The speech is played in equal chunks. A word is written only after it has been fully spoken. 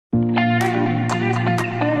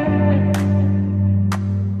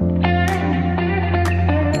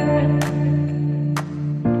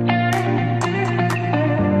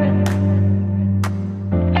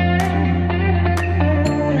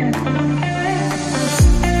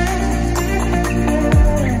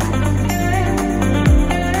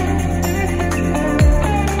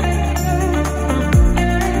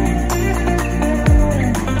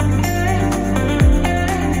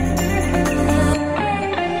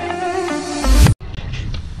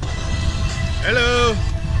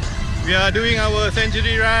are doing our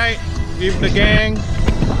century ride with the gang.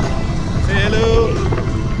 Say hello.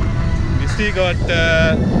 We still got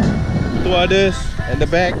 2 others at the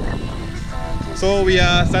back. So we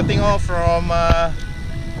are starting off from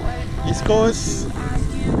East Coast.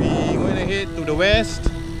 We going to head to the west,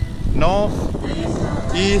 north,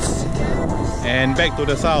 east, and back to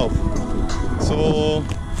the south. So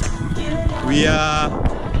we are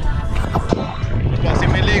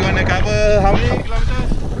approximately going to cover how many kilometers?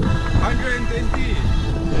 120.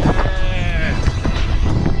 Yeah.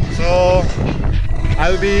 So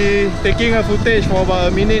I'll be taking a footage for about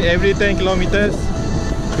a minute every 10 kilometers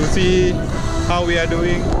to see how we are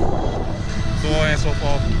doing, so on and so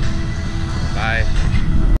forth. Bye.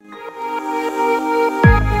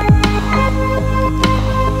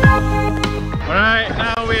 Alright,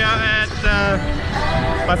 now we are at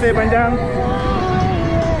Pasir Panjang.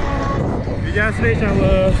 We just reached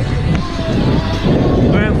our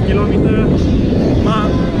 12 kilometer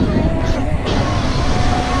mark.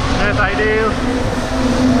 That's ideal.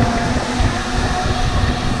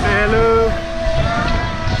 Say hello.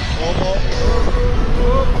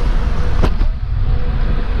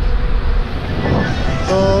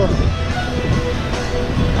 So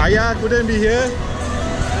Ayah couldn't be here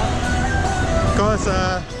because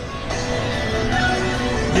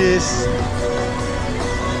his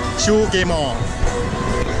shoe came off.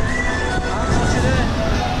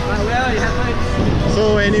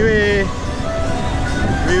 So anyway,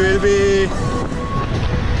 we will be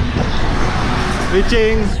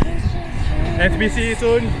reaching SBC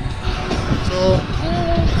soon. So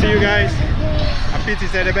see you guys. Apit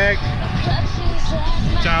is at the back.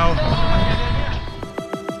 Ciao.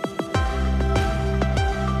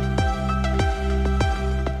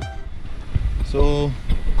 So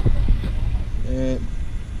I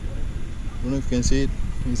don't know if you can see it,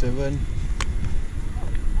 27.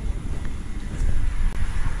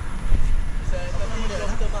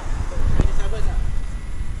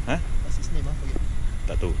 Hah?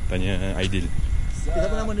 Tak tahu, tanya Aidil.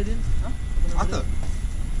 Siapa nama dia? Arthur.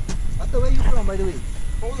 Arthur, where you from by the way?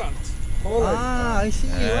 Poland. Ah, I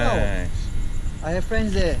see. Wow. I have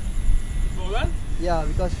friends there. Poland? Yeah,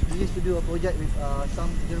 because we used to do a project with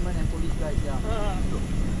some German and Polish guys. Yeah.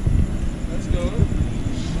 Let's go.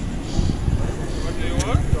 What do you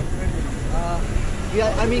want?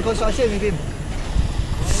 I'm in construction with him.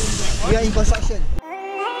 We are in construction.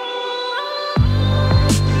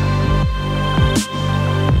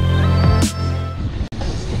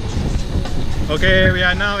 Okay, we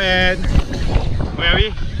are now at, where are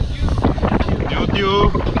we?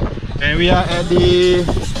 Teochew, and we are at the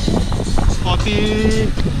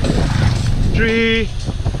 43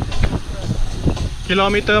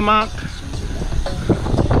 kilometer mark.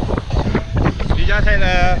 We just had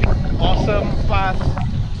an awesome fast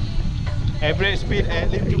average speed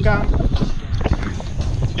at Lim Chu Kang.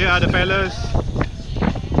 Here are the fellas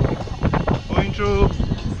going through.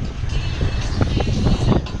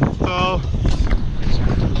 So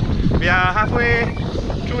we are halfway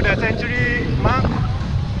through the century mark.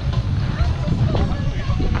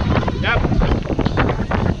 Yep.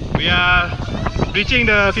 We are reaching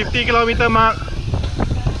the 50 kilometer mark.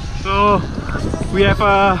 So we have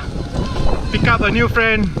picked up a new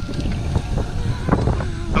friend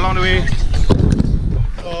along the way.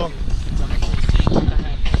 So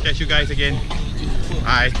catch you guys again.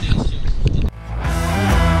 Bye.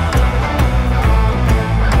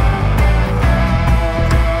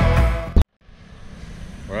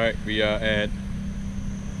 Alright, we are at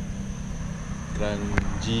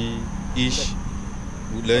Kranji-ish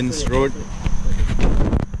Woodlands Road.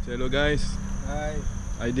 Say hello guys. Hi.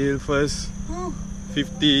 Aidil first.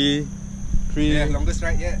 53 Longest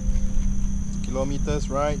ride yet. kilometers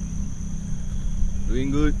ride.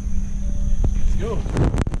 Doing good. Let's go.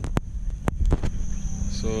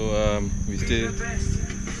 So we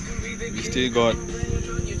still got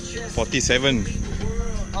 47.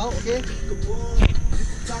 Oh, okay.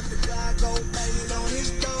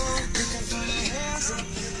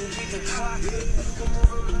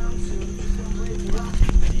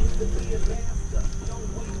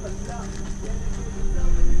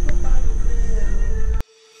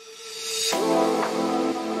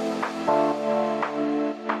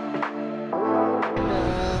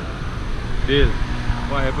 Dil,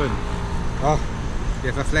 what happened? Oh, we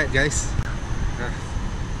have a flat, guys.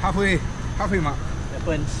 Halfway mark.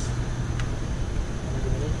 Happens.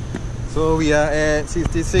 So we are at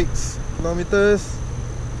 66 kilometers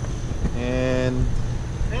and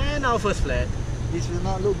our first flat. This will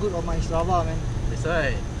not look good on my Strava, man. That's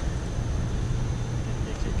right.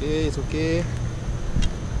 it's okay, it's okay.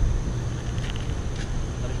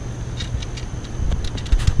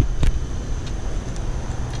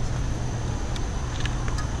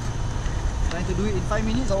 do it in 5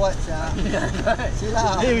 minutes or what? See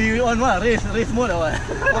lah. Hey, we on what? Race mode or what?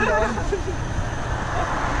 On the on.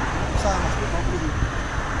 Susah must do properly.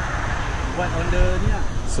 What on the ni lah?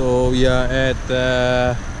 So we are at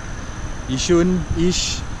Yishun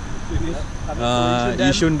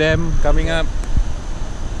Dam coming up.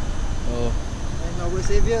 Oh, And our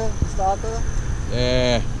saviour, Mr. Arthur.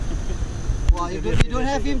 yeah. Wow, you don't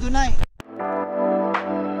have him tonight.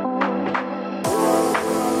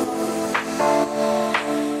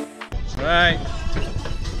 Right,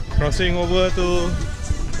 crossing over to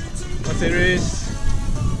Pasir Ris.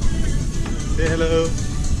 Say hello.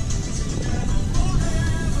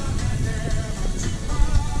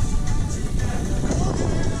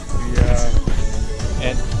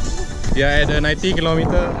 We are at the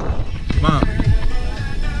 90-kilometer mark.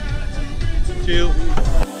 Chill.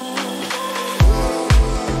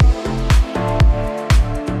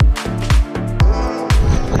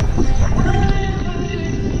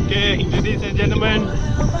 Okay, ladies and gentlemen,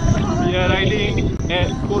 we are riding at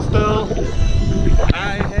Coastal.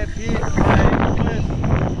 I have hit my first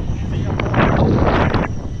Singapore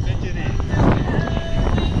century.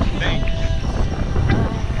 Thanks.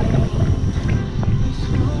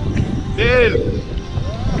 Dale!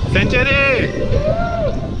 Century!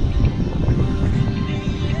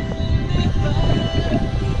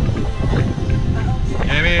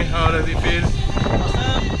 Amy, how does it feel?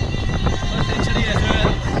 Awesome. First century as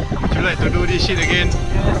well. Would you like to do this shit again?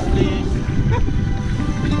 Yes, please.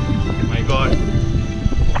 My god.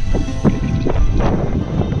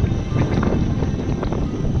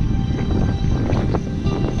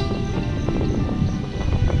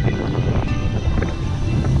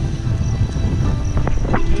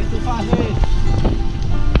 It's too fast, eh?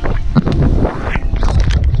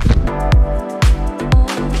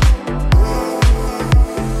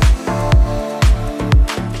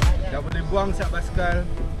 Dah boleh buang siap basikal.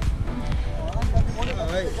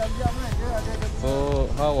 So,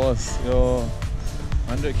 how was your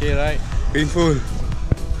 100k ride? Painful.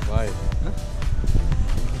 Why?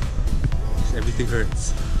 Everything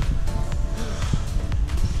hurts.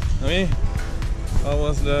 Ami, how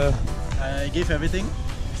was the... I gave everything.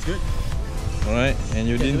 It's good. Alright, and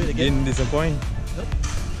you Can do it again. didn't disappoint? Nope.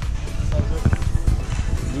 It's all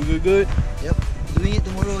good. Good. Yep, doing it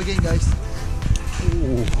tomorrow again, guys.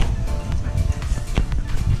 Ooh.